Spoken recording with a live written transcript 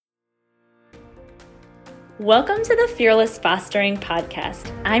Welcome to the Fearless Fostering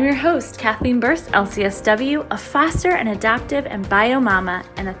Podcast. I'm your host, Kathleen Burst, LCSW, a foster and adoptive and bio mama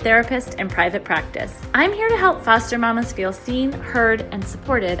and a therapist in private practice. I'm here to help foster mamas feel seen, heard, and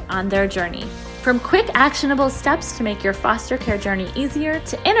supported on their journey. From quick, actionable steps to make your foster care journey easier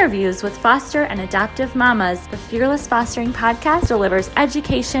to interviews with foster and adoptive mamas, the Fearless Fostering Podcast delivers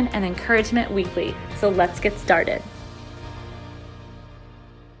education and encouragement weekly. So let's get started.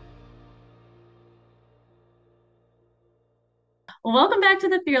 Welcome back to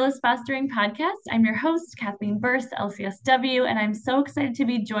the Fearless Fostering Podcast. I'm your host, Kathleen Burst, LCSW, and I'm so excited to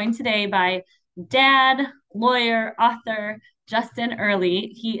be joined today by dad, lawyer, author, Justin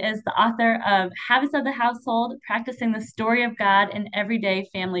Earley. He is the author of Habits of the Household, Practicing the Story of God in Everyday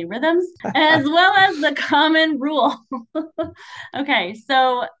Family Rhythms, as well as The Common Rule. Okay,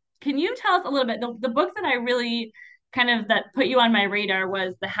 so can you tell us a little bit, the book that I really that put you on my radar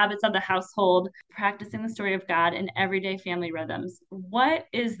was The Habits of the Household, Practicing the Story of God in Everyday Family Rhythms. What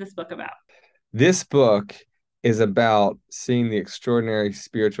is this book about? This book is about seeing the extraordinary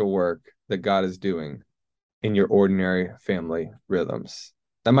spiritual work that God is doing in your ordinary family rhythms.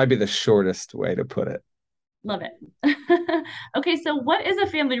 That might be the shortest way to put it. Love it. Okay, so what is a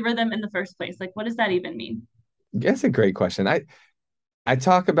family rhythm in the first place? Like, what does that even mean? That's a great question. I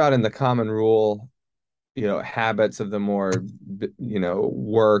talk about in The Common Rule, habits of the more,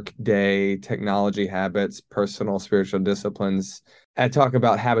 work day, technology habits, personal spiritual disciplines. I talk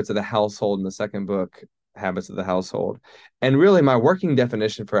about habits of the household in the second book, Habits of the Household. And really my working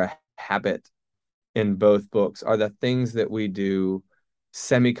definition for a habit in both books are the things that we do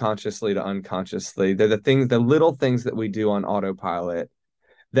semi-consciously to unconsciously. They're the little things that we do on autopilot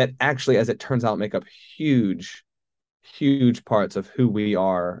that actually, as it turns out, make up huge, huge parts of who we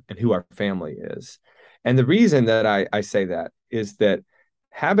are and who our family is. And the reason that I say that is that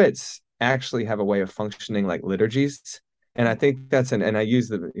habits actually have a way of functioning like liturgies. And I think and I use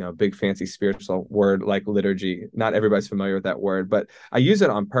the big fancy spiritual word like liturgy. Not everybody's familiar with that word, but I use it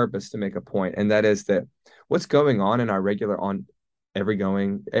on purpose to make a point. And that is that what's going on in our regular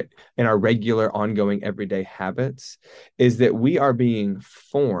ongoing everyday habits is that we are being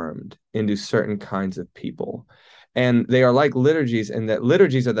formed into certain kinds of people. And they are like liturgies, and that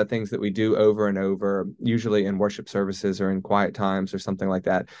liturgies are the things that we do over and over, usually in worship services or in quiet times or something like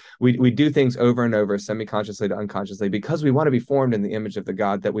that. We do things over and over, semi-consciously to unconsciously, because we want to be formed in the image of the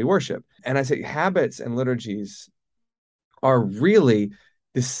God that we worship. And I say habits and liturgies are really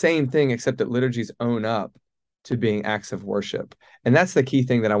the same thing, except that liturgies own up to being acts of worship. And that's the key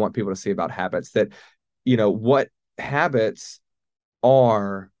thing that I want people to see about habits, that, what habits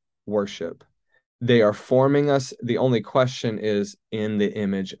are worship. They are forming us. The only question is, in the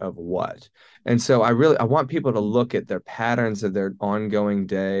image of what? And so I want people to look at their patterns of their ongoing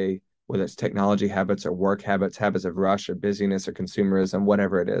day, whether it's technology habits or work habits, habits of rush or busyness or consumerism,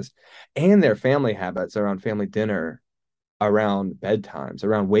 whatever it is, and their family habits around family dinner, around bedtimes,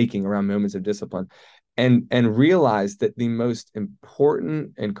 around waking, around moments of discipline, and realize that the most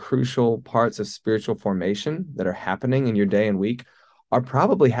important and crucial parts of spiritual formation that are happening in your day and week are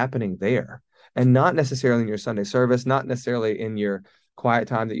probably happening there, and not necessarily in your Sunday service, not necessarily in your quiet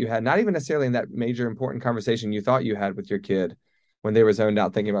time that you had, not even necessarily in that major important conversation you thought you had with your kid when they were zoned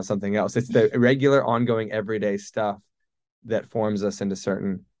out thinking about something else. It's the regular, ongoing, everyday stuff that forms us into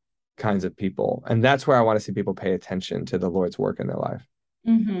certain kinds of people. And that's where I want to see people pay attention to the Lord's work in their life.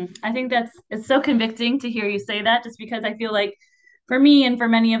 I think it's so convicting to hear you say that, just because I feel like for me and for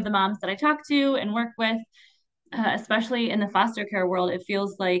many of the moms that I talk to and work with, especially in the foster care world, it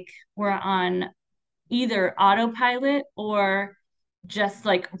feels like we're on either autopilot or just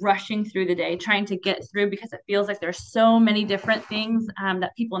like rushing through the day, trying to get through, because it feels like there's so many different things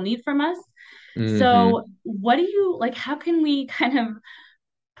that people need from us. Mm-hmm. So what do you like? How can we kind of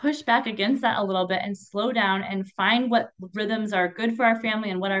push back against that a little bit and slow down and find what rhythms are good for our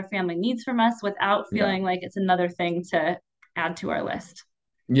family and what our family needs from us without Yeah. feeling like it's another thing to add to our list?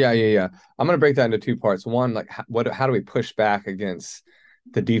 Yeah. I'm going to break that into two parts. One, like how do we push back against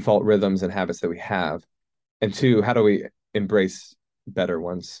the default rhythms and habits that we have? And two, how do we embrace better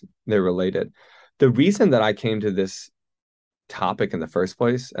ones? They're related. The reason that I came to this topic in the first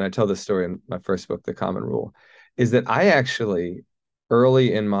place, and I tell this story in my first book, The Common Rule, is that I actually,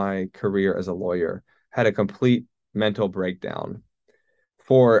 early in my career as a lawyer, had a complete mental breakdown.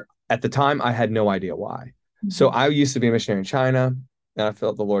 At the time, I had no idea why. So Mhm. I used to be a missionary in China, and I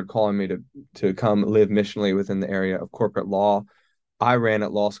felt the Lord calling me to come live missionally within the area of corporate law. I ran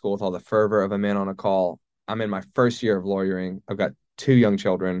at law school with all the fervor of a man on a call. I'm in my first year of lawyering. I've got two young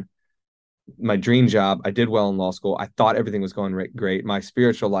children. My dream job. I did well in law school. I thought everything was going great. My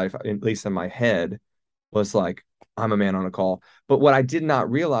spiritual life, at least in my head, was like, I'm a man on a call. But what I did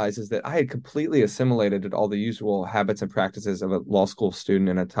not realize is that I had completely assimilated all the usual habits and practices of a law school student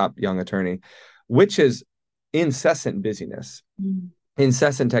and a top young attorney, which is incessant busyness, Mm.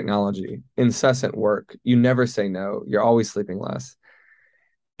 incessant technology, incessant work. You never say no. You're always sleeping less.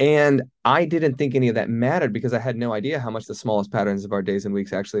 And I didn't think any of that mattered because I had no idea how much the smallest patterns of our days and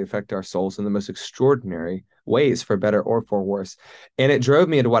weeks actually affect our souls in the most extraordinary ways, for better or for worse. And it drove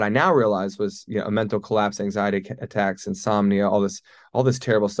me into what I now realize was, a mental collapse, anxiety attacks, insomnia, all this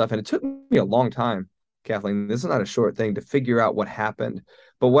terrible stuff. And it took me a long time, Kathleen. This is not a short thing to figure out what happened.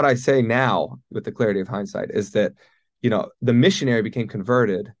 But what I say now, with the clarity of hindsight, is that, the missionary became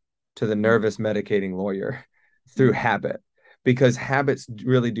converted to the nervous medicating lawyer through habit, because habits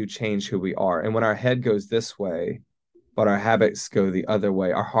really do change who we are. And when our head goes this way, but our habits go the other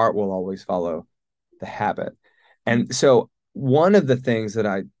way, our heart will always follow the habit. And so, one of the things that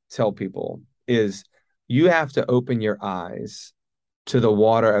I tell people is you have to open your eyes to the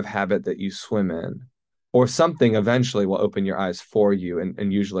water of habit that you swim in, or something eventually will open your eyes for you.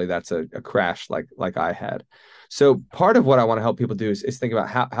 And usually that's a crash like I had. So, part of what I want to help people do is think about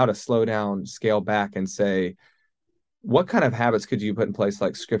how to slow down, scale back, and say, what kind of habits could you put in place,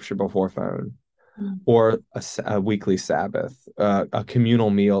 like scripture before phone, Mm. or a weekly Sabbath, a communal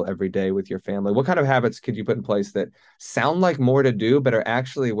meal every day with your family? What kind of habits could you put in place that sound like more to do, but are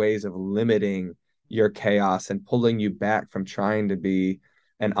actually ways of limiting your chaos and pulling you back from trying to be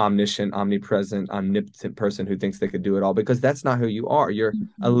an omniscient, omnipresent, omnipotent person who thinks they could do it all? Because that's not who you are. You're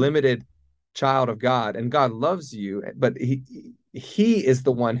a Mhm. limited child of God, and God loves you, but he is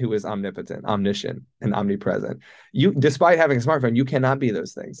the one who is omnipotent, omniscient, and omnipresent. You, despite having a smartphone, you cannot be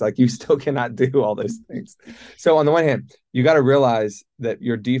those things. Like, you still cannot do all those things. So on the one hand, you got to realize that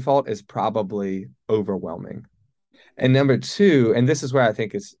your default is probably overwhelming. And number two, and this is where I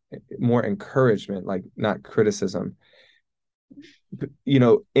think it's more encouragement, like not criticism,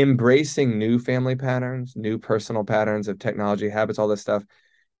 embracing new family patterns, new personal patterns of technology habits, all this stuff.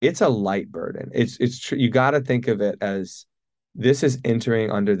 It's a light burden. You got to think of it as, this is entering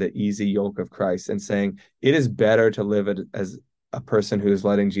under the easy yoke of Christ and saying it is better to live it as a person who is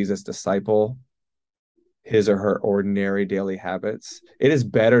letting Jesus disciple his or her ordinary daily habits. It is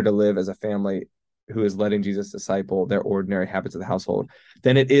better to live as a family who is letting Jesus disciple their ordinary habits of the household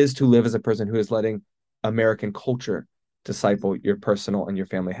than it is to live as a person who is letting American culture disciple your personal and your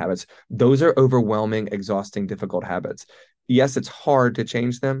family habits. Those are overwhelming, exhausting, difficult habits. Yes, it's hard to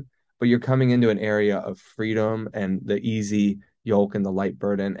change them, but you're coming into an area of freedom and the easy yoke and the light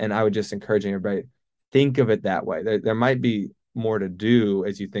burden. And I would just encourage everybody, think of it that way. There might be more to do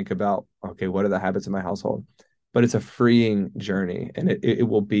as you think about, okay, what are the habits in my household? But it's a freeing journey, and it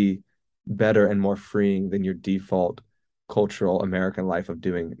will be better and more freeing than your default cultural American life of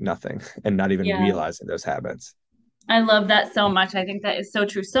doing nothing and not even Yeah. realizing those habits. I love that so much. I think that is so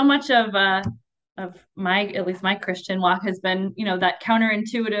true. So much of my, at least my Christian walk has been, that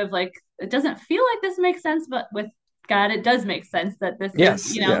counterintuitive, like it doesn't feel like this makes sense, but with God it does make sense that this is, Yes,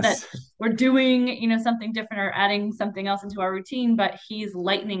 that yes, we're doing, something different or adding something else into our routine, but he's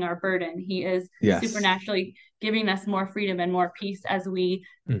lightening our burden. He is yes. supernaturally giving us more freedom and more peace as we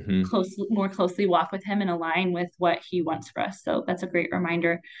more closely walk with him and align with what he wants for us. So that's a great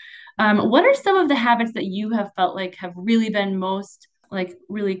reminder. What are some of the habits that you have felt like have really been most like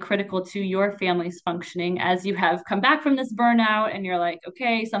really critical to your family's functioning as you have come back from this burnout and you're like,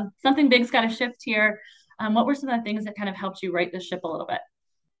 okay, something big's got to shift here. What were some of the things that kind of helped you right the ship a little bit?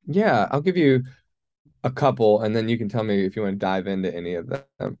 Yeah, I'll give you a couple, and then you can tell me if you want to dive into any of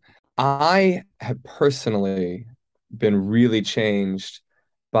them. I have personally been really changed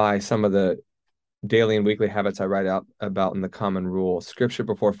by some of the daily and weekly habits I write out about in the common rule. Scripture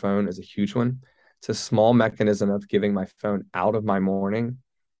before phone is a huge one. It's a small mechanism of giving my phone out of my morning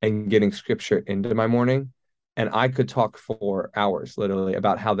and getting scripture into my morning. And I could talk for hours, literally,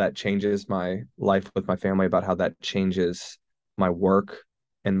 about how that changes my life with my family, about how that changes my work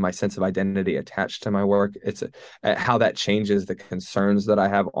and my sense of identity attached to my work. How that changes the concerns that I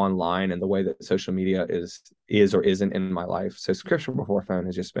have online and the way that social media is or isn't in my life. So scripture before phone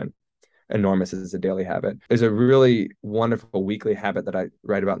has just been enormous as a daily habit. There's a really wonderful weekly habit that I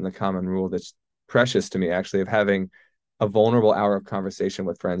write about in the common rule that's precious to me, actually, of having a vulnerable hour of conversation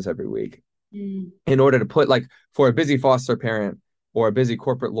with friends every week, Mm. in order to put, like, for a busy foster parent or a busy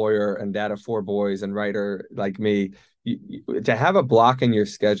corporate lawyer and dad of four boys and writer like me, to have a block in your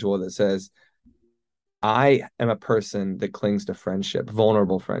schedule that says, I am a person that clings to friendship,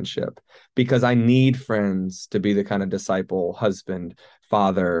 vulnerable friendship, because I need friends to be the kind of disciple, husband,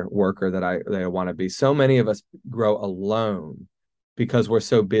 father, worker that I want to be. So many of us grow alone because we're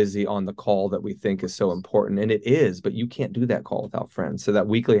so busy on the call that we think is so important. And it is, but you can't do that call without friends. So that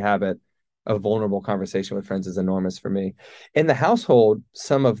weekly habit of vulnerable conversation with friends is enormous for me. In the household,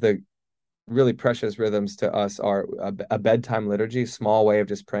 some of the really precious rhythms to us are a bedtime liturgy, small way of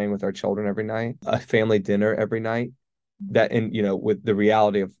just praying with our children every night, a family dinner every night, that, and with the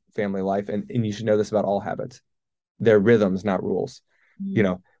reality of family life. And you should know this about all habits. They're rhythms, not rules.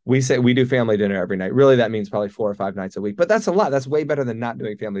 Mm-hmm. We say we do family dinner every night. Really, that means probably 4 or 5 nights a week, but that's a lot. That's way better than not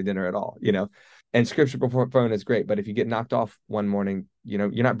doing family dinner at all. And scripture before phone is great, but if you get knocked off one morning, you're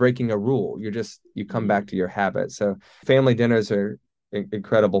not breaking a rule. You come back to your habit. So family dinners are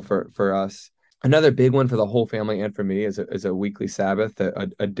incredible for us. Another big one for the whole family and for me is a weekly Sabbath,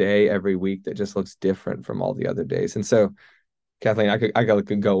 a day every week that just looks different from all the other days. And so, Kathleen, I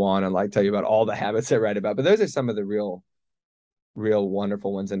could go on and like tell you about all the habits I write about, but those are some of the real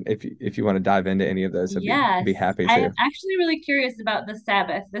wonderful ones. And if you want to dive into any of those, I'd Yes, be happy I'm to. actually really curious about the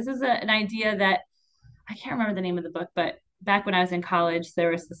Sabbath. This is an idea that I can't remember the name of the book, but back when I was in college,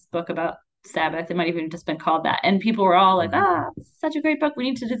 there was this book about Sabbath. It might even just been called that. And people were all like, Mhm. this is such a great book. We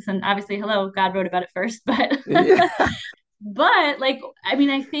need to do this. And obviously, hello, God wrote about it first. But Yeah. but like, I mean,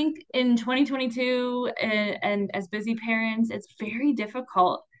 I think in 2022 and as busy parents, it's very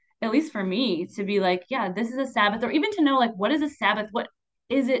difficult, at least for me, to be like, yeah, this is a Sabbath, or even to know like what is a Sabbath? What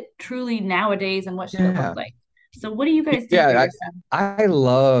is it truly nowadays and what should it look Yeah. like? So what do you guys do for Yeah. your Sabbath? I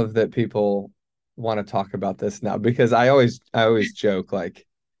love that people want to talk about this now because I always joke like,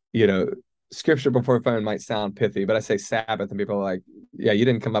 you know, scripture before phone might sound pithy, but I say Sabbath and people are like, yeah, you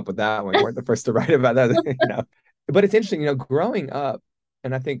didn't come up with that one. You weren't the first to write about that. But it's interesting, growing up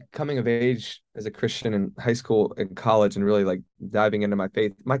and I think coming of age as a Christian in high school and college and really like diving into my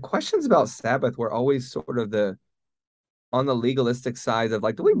faith, my questions about Sabbath were always sort of the on the legalistic side of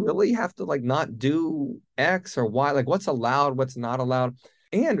like, do we really have to like not do X or Y? Like what's allowed, what's not allowed?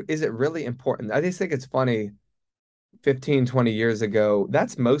 And is it really important? I just think it's funny 15, 20 years ago,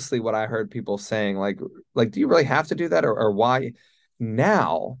 that's mostly what I heard people saying. Like, do you really have to do that or why?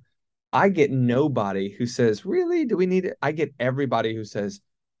 Now I get nobody who says, really, do we need it? I get everybody who says,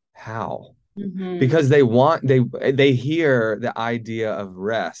 how? Mm-hmm. Because they hear the idea of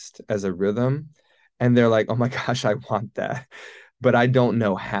rest as a rhythm and they're like, oh my gosh, I want that, but I don't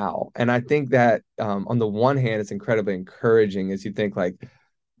know how. And I think that on the one hand it's incredibly encouraging as you think like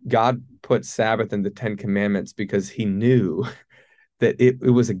God put Sabbath in the 10 Commandments because he knew that it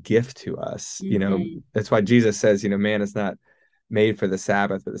was a gift to us. Mm-hmm. That's why Jesus says, man is not made for the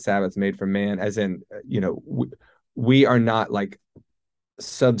Sabbath, but the Sabbath's made for man, as in, we are not like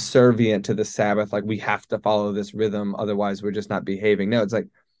subservient to the Sabbath, like we have to follow this rhythm, otherwise we're just not behaving. No, it's like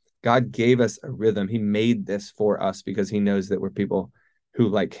God gave us a rhythm. He made this for us because he knows that we're people who,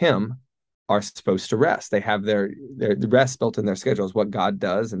 like him, are supposed to rest. They have their rest built in their schedule is what God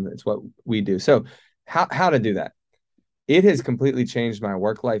does, and it's what we do. So how to do that? It has completely changed my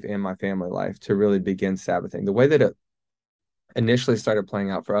work life and my family life to really begin Sabbathing. The way that it initially started playing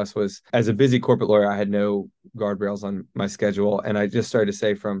out for us was as a busy corporate lawyer, I had no guardrails on my schedule. And I just started to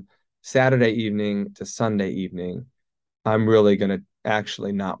say from Saturday evening to Sunday evening, I'm really going to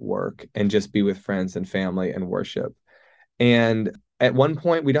actually not work and just be with friends and family and worship. And at one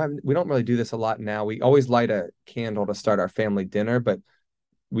point, we don't really do this a lot now. We always light a candle to start our family dinner, but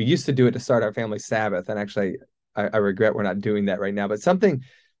we used to do it to start our family Sabbath. And actually, I regret we're not doing that right now. But something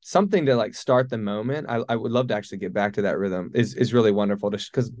to like start the moment. I would love to actually get back to that rhythm is really wonderful to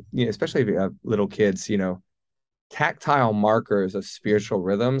because especially if you have little kids, tactile markers of spiritual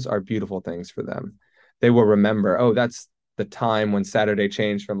rhythms are beautiful things for them. They will remember, oh, that's the time when Saturday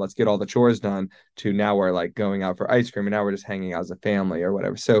changed from let's get all the chores done to now we're like going out for ice cream and now we're just hanging out as a family or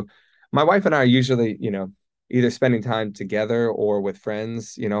whatever. So my wife and I are usually, either spending time together or with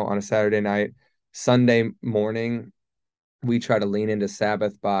friends, on a Saturday night. Sunday morning, we try to lean into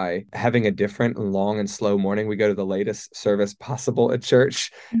Sabbath by having a different long and slow morning. We go to the latest service possible at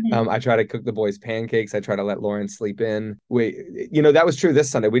church. Mm-hmm. I try to cook the boys pancakes. I try to let Lauren sleep in. That was true this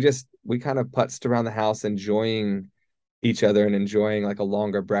Sunday. We kind of putzed around the house, enjoying each other and enjoying like a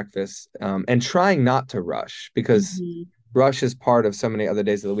longer breakfast, and trying not to rush because Mm-hmm. rush is part of so many other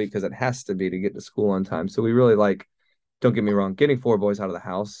days of the week because it has to be to get to school on time. So we really like, don't get me wrong, getting four boys out of the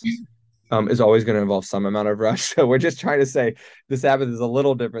house is always going to involve some amount of rush. So we're just trying to say the Sabbath is a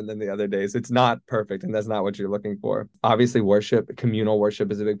little different than the other days. It's not perfect, and that's not what you're looking for. Obviously, worship, communal worship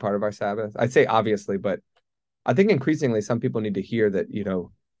is a big part of our Sabbath. I'd say obviously, but I think increasingly some people need to hear that,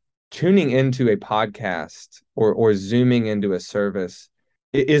 tuning into a podcast or zooming into a service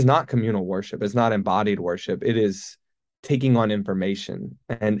is not communal worship. It's not embodied worship. It is taking on information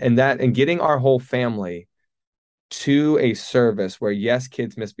and getting our whole family to a service where, yes,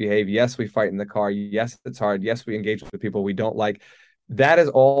 kids misbehave. Yes, we fight in the car. Yes, it's hard. Yes, we engage with people we don't like. That is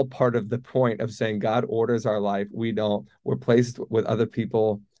all part of the point of saying God orders our life. We don't. We're placed with other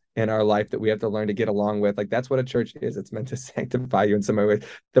people in our life that we have to learn to get along with. Like, that's what a church is. It's meant to sanctify you in some way.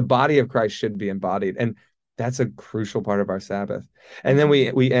 The body of Christ should be embodied. And that's a crucial part of our Sabbath. And then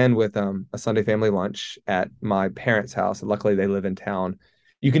Mhm. we end with a Sunday family lunch at my parents' house. Luckily, they live in town.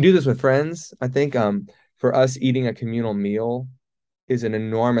 You can do this with friends. I think for us, eating a communal meal is an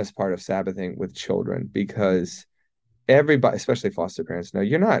enormous part of Sabbathing with children, because everybody, especially foster parents,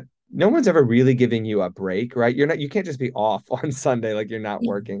 know no one's ever really giving you a break, right? You can't just be off on Sunday like you're not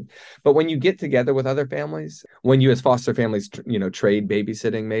working. But when you get together with other families, when you as foster families, trade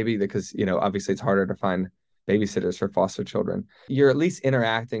babysitting, maybe because, obviously it's harder to find babysitters for foster children, you're at least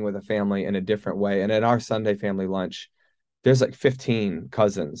interacting with a family in a different way. And at our Sunday family lunch, there's like 15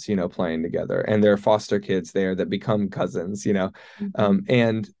 cousins, playing together, and there are foster kids there that become cousins, Mhm.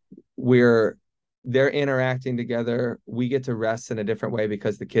 and we're they're interacting together. We get to rest in a different way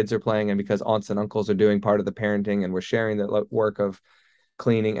because the kids are playing and because aunts and uncles are doing part of the parenting, and we're sharing the work of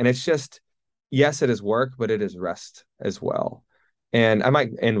cleaning. And it's just, yes, it is work, but it is rest as well. And I might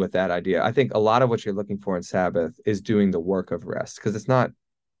end with that idea. I think a lot of what you're looking for in Sabbath is doing the work of rest, because it's not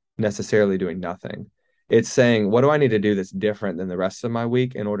necessarily doing nothing. It's saying, what do I need to do that's different than the rest of my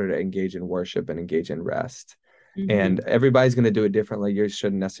week in order to engage in worship and engage in rest? And Mhm. everybody's going to do it differently. Yours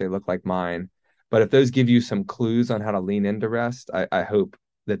shouldn't necessarily look like mine. But if those give you some clues on how to lean into rest, I hope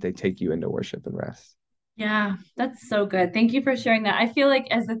that they take you into worship and rest. Yeah, that's so good. Thank you for sharing that. I feel like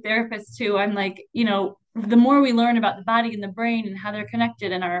as a therapist too, I'm like, the more we learn about the body and the brain and how they're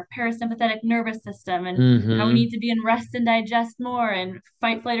connected and our parasympathetic nervous system and how we need Mm-hmm. to be in rest and digest more and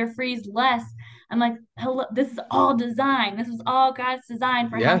fight, flight, or freeze less. I'm like, hello, this is all design. This was all God's design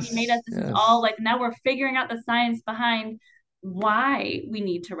for how He made us. Yes. This is all Yes. like now we're figuring out the science behind why we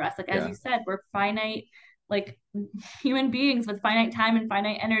need to rest. Like as Yeah. you said, we're finite, like human beings with finite time and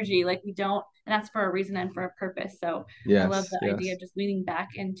finite energy. Like we don't, and that's for a reason and for a purpose. So I love Yes. the idea Yes. of just leaning back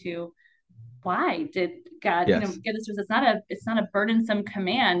into why did God, Yes. give this to us. It's not a burdensome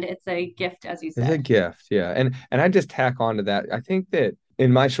command. It's a gift, as you It's a said. gift, yeah. And I just tack on to that. I think that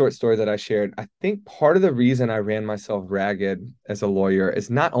in my short story that I shared, I think part of the reason I ran myself ragged as a lawyer is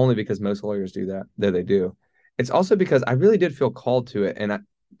not only because most lawyers do that, though they do. It's also because I really did feel called to it. And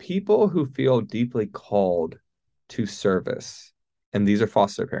people who feel deeply called to service, and these are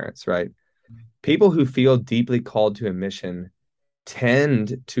foster parents, right? People who feel deeply called to a mission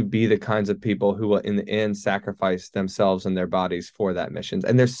tend to be the kinds of people who will in the end sacrifice themselves and their bodies for that mission.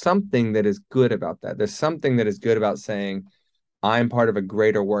 And there's something that is good about that. There's something that is good about saying, I'm part of a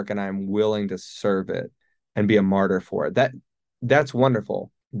greater work and I'm willing to serve it and be a martyr for it. That's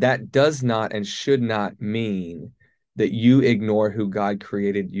wonderful. That does not and should not mean that you ignore who God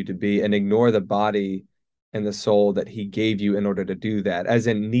created you to be and ignore the body and the soul that he gave you in order to do that, as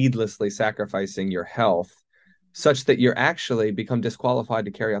in needlessly sacrificing your health such that you're actually become disqualified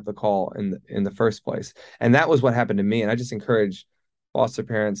to carry out the call in the first place. And that was what happened to me. And I just encourage foster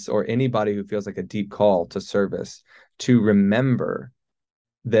parents or anybody who feels like a deep call to service to remember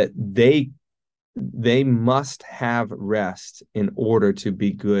that they must have rest in order to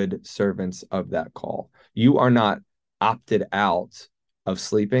be good servants of that call. You are not opted out of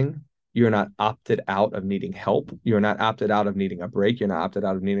sleeping. You're not opted out of needing help. You're not opted out of needing a break. You're not opted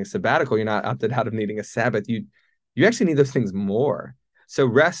out of needing a sabbatical. You're not opted out of needing a Sabbath. You actually need those things more. So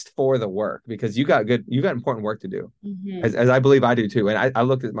rest for the work, because you got important work to do, Mm-hmm. as I believe I do too. And I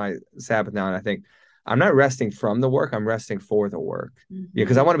looked at my Sabbath now and I think I'm not resting from the work, I'm resting for the work. Yeah,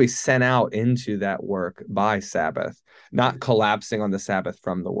 because I Mm-hmm. want to be sent out into that work by Sabbath, not collapsing on the Sabbath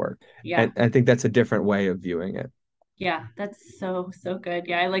from the work. Yeah. And I think that's a different way of viewing it. Yeah, that's so, so good.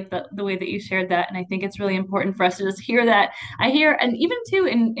 Yeah, I like the way that you shared that. And I think it's really important for us to just hear that. I hear, and even too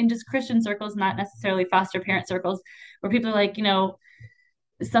in just Christian circles, not necessarily foster parent circles, where people are like,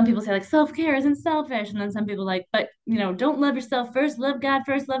 some people say like self-care isn't selfish. And then some people like, but don't love yourself first, love God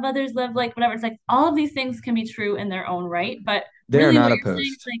first, love others, love like whatever. It's like all of these things can be true in their own right. But They are really what not you're saying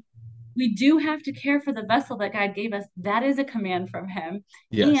is opposed. like we do have to care for the vessel that God gave us. That is a command from Him. And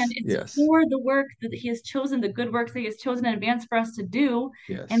Yes, it's yes, for the work that He has chosen, the good works that He has chosen in advance for us to do.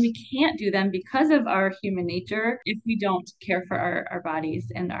 And we yes, can't do them because of our human nature if we don't care for our bodies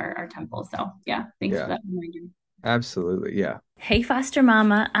and our temple. So, yeah, thanks for yeah, that reminder. absolutely. Yeah. Hey, foster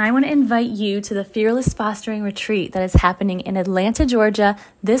mama, I want to invite you to the Fearless Fostering Retreat that is happening in Atlanta, Georgia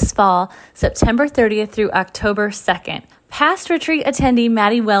this fall, September 30th through October 2nd. Past retreat attendee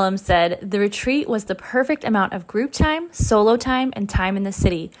Maddie Wellham said the retreat was the perfect amount of group time, solo time, and time in the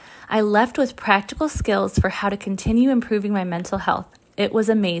city. I left with practical skills for how to continue improving my mental health. It was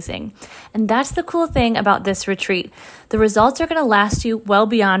amazing. And that's the cool thing about this retreat. The results are going to last you well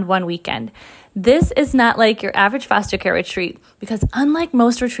beyond one weekend. This is not like your average foster care retreat because unlike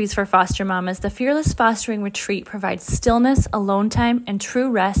most retreats for foster mamas, the Fearless Fostering Retreat provides stillness, alone time, and true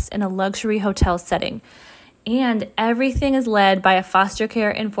rest in a luxury hotel setting. And everything is led by a foster care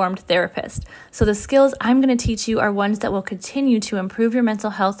informed therapist. So the skills I'm going to teach you are ones that will continue to improve your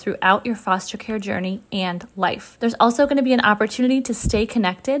mental health throughout your foster care journey and life. There's also going to be an opportunity to stay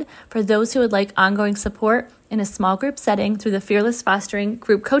connected for those who would like ongoing support in a small group setting through the Fearless Fostering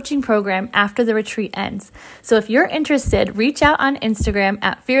group coaching program after the retreat ends. So if you're interested, reach out on Instagram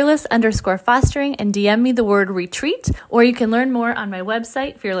at fearless_fostering and DM me the word retreat, or you can learn more on my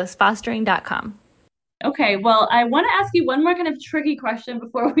website, fearlessfostering.com. Okay, well, I want to ask you one more kind of tricky question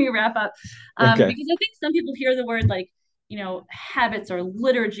before we wrap up, Okay. because I think some people hear the word like, habits or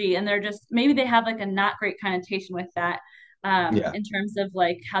liturgy, and they're just maybe they have like a not great connotation with that, Yeah. in terms of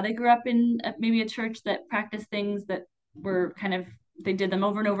like how they grew up in maybe a church that practiced things that were kind of they did them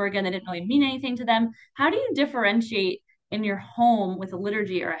over and over again. They didn't really mean anything to them. How do you differentiate in your home with a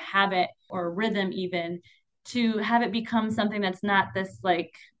liturgy or a habit or a rhythm even to have it become something that's not this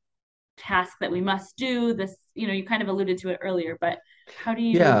like task that we must do this, you kind of alluded to it earlier, but how do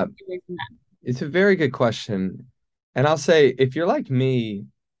you Yeah. get away from that? It's a very good question. And I'll say, if you're like me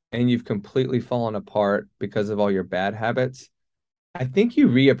and you've completely fallen apart because of all your bad habits, I think you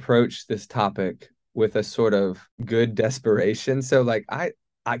reapproach this topic with a sort of good desperation. So like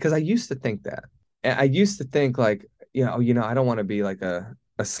because I used to think that. And I used to think like, I don't want to be like a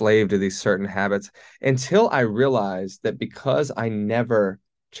slave to these certain habits until I realized that because I never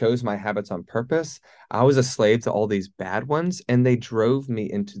chose my habits on purpose, I was a slave to all these bad ones and they drove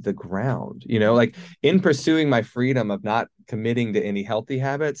me into the ground. Like in pursuing my freedom of not committing to any healthy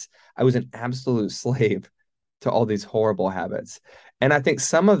habits, I was an absolute slave to all these horrible habits. And I think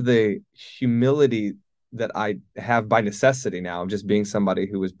some of the humility that I have by necessity now, just being somebody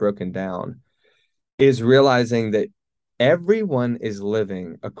who was broken down, is realizing that everyone is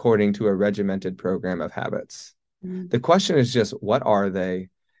living according to a regimented program of habits. Mm-hmm. The question is just, what are they?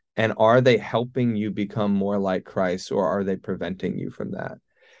 And are they helping you become more like Christ, or are they preventing you from that?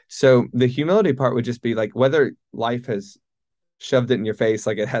 So the humility part would just be like, whether life has shoved it in your face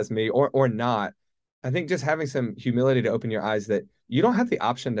like it has me or not, I think just having some humility to open your eyes that you don't have the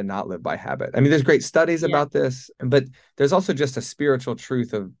option to not live by habit. I mean, there's great studies about this, but there's also just a spiritual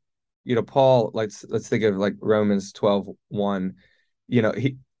truth of, Paul, let's think of like Romans 12:1.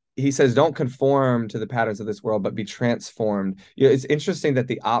 He says, don't conform to the patterns of this world, but be transformed. It's interesting that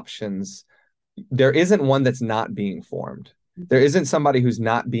the options, there isn't one that's not being formed. There isn't somebody who's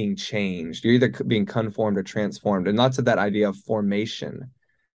not being changed. You're either being conformed or transformed. And lots of that idea of formation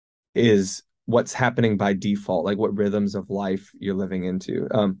is what's happening by default, like what rhythms of life you're living into.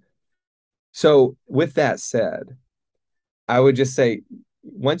 So with that said, I would just say,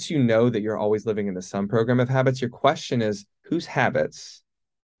 once you know that you're always living into some program of habits, your question is, whose habits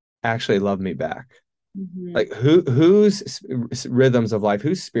actually love me back? Mm-hmm. Like whose rhythms of life,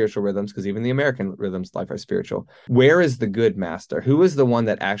 whose spiritual rhythms, because even the American rhythms of life are spiritual. Where is the good master? Who is the one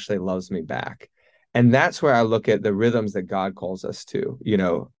that actually loves me back? And that's where I look at the rhythms that God calls us to.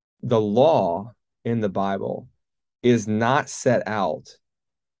 The law in the Bible is not set out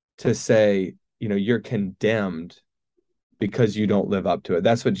to say, you're condemned because you don't live up to it.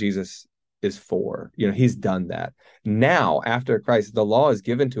 That's what Jesus is for. He's done that. Now, after Christ, the law is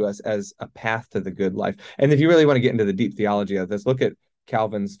given to us as a path to the good life. And if you really want to get into the deep theology of this, look at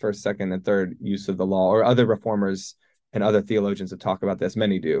Calvin's first, second, and third use of the law, or other reformers and other theologians that talk about this.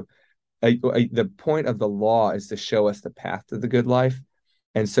 Many do. The point of the law is to show us the path to the good life.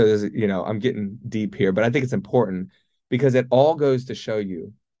 And so I'm getting deep here, but I think it's important because it all goes to show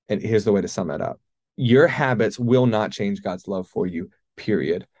you, and here's the way to sum it up. Your habits will not change God's love for you,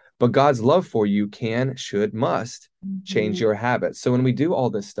 period. But God's love for you can, should, must change your habits. So when we do all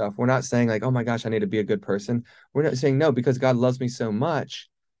this stuff, we're not saying like, oh my gosh, I need to be a good person. We're not saying, no, because God loves me so much,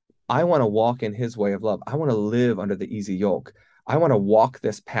 I want to walk in his way of love. I want to live under the easy yoke. I want to walk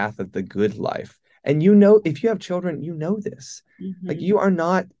this path of the good life. And if you have children, this. Mm-hmm. Like, you are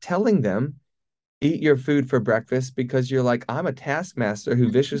not telling them, eat your food for breakfast because you're like, I'm a taskmaster who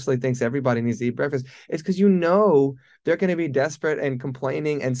viciously thinks everybody needs to eat breakfast. It's because they're going to be desperate and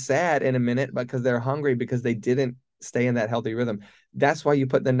complaining and sad in a minute because they're hungry because they didn't stay in that healthy rhythm. That's why you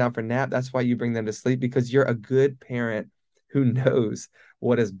put them down for nap. That's why you bring them to sleep, because you're a good parent who knows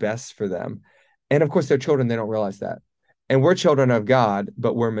what is best for them. And of course, they're children. They don't realize that. And we're children of God,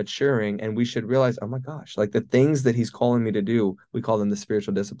 but we're maturing, and we should realize, oh my gosh, like the things that he's calling me to do, we call them the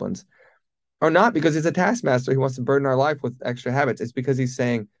spiritual disciplines, are not because he's a taskmaster who wants to burden our life with extra habits. It's because he's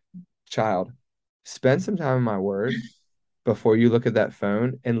saying, child, spend some time in my word before you look at that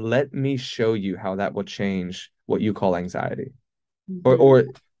phone, and let me show you how that will change what you call anxiety. Or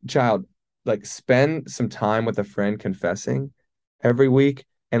child, like spend some time with a friend confessing every week,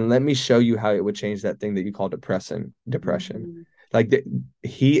 and let me show you how it would change that thing that you call depression. Like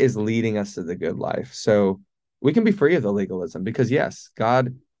he is leading us to the good life. So we can be free of the legalism, because yes,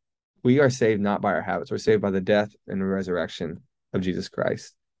 God, we are saved not by our habits. We're saved by the death and resurrection of Jesus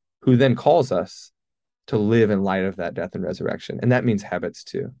Christ, who then calls us to live in light of that death and resurrection. And that means habits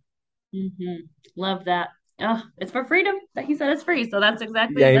too. Love that. Oh, it's for freedom that he said it's free. So that's Yeah,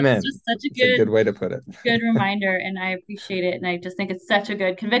 that's amen. just such a It's a good way to put it. good reminder, and I appreciate it. And I just think it's such a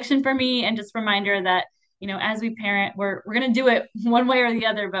good conviction for me, and just reminder that, as we parent, we're gonna do it one way or the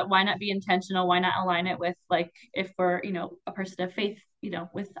other, but why not be intentional? Why not align it with, like, if we're, a person of faith,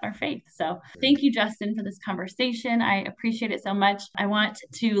 with our faith. So thank you, Justin, for this conversation. I appreciate it so much. I want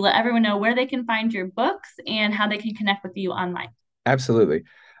to let everyone know where they can find your books and how they can connect with you online. Absolutely.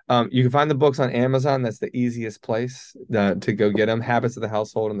 You can find the books on Amazon. That's the easiest place to go get them. Habits of the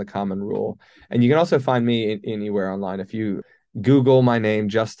Household and The Common Rule. And you can also find me anywhere online. If you Google my name,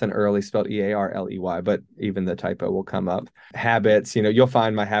 Justin Earley, spelled Earley, but even the typo will come up. Habits, you'll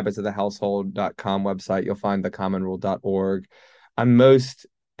find my habits of the household.com website. You'll find thecommonrule.org. I'm most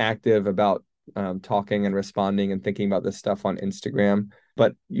active about talking and responding and thinking about this stuff on Instagram,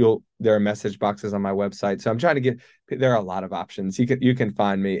 but there are message boxes on my website. So I'm trying to there are a lot of options. You can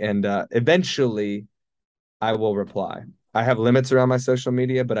find me, and eventually I will reply. I have limits around my social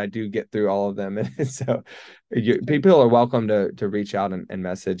media, but I do get through all of them. And so people are welcome to reach out and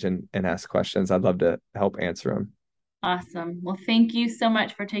message and ask questions. I'd love to help answer them. Awesome. Well, thank you so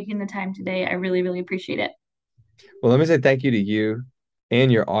much for taking the time today. I really, really appreciate it. Well, let me say thank you to you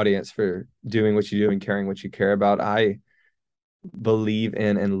and your audience for doing what you do and caring what you care about. I believe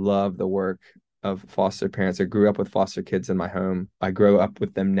in and love the work of foster parents. I grew up with foster kids in my home. I grow up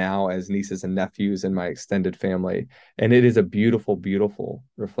with them now as nieces and nephews in my extended family. And it is a beautiful, beautiful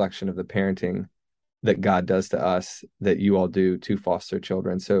reflection of the parenting that God does to us, that you all do to foster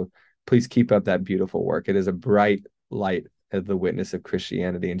children. So please keep up that beautiful work. It is a bright light of the witness of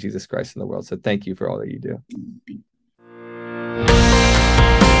Christianity and Jesus Christ in the world. So thank you for all that you do.